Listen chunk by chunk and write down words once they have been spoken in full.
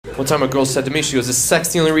One time a girl said to me, she goes, is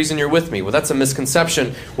sex the only reason you're with me? Well, that's a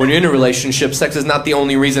misconception. When you're in a relationship, sex is not the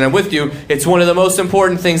only reason I'm with you. It's one of the most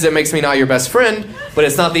important things that makes me not your best friend, but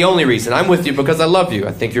it's not the only reason. I'm with you because I love you.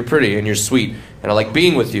 I think you're pretty and you're sweet, and I like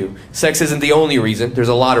being with you. Sex isn't the only reason. There's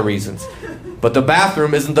a lot of reasons. But the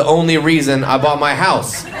bathroom isn't the only reason I bought my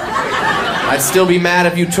house. I'd still be mad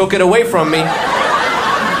if you took it away from me.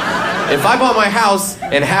 If I bought my house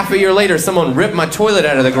and half a year later someone ripped my toilet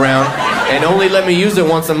out of the ground and only let me use it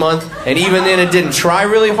once a month, and even then it didn't try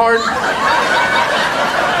really hard,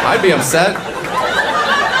 I'd be upset.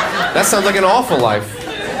 That sounds like an awful life.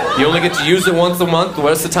 You only get to use it once a month. The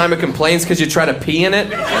rest of the time it complains because you try to pee in it.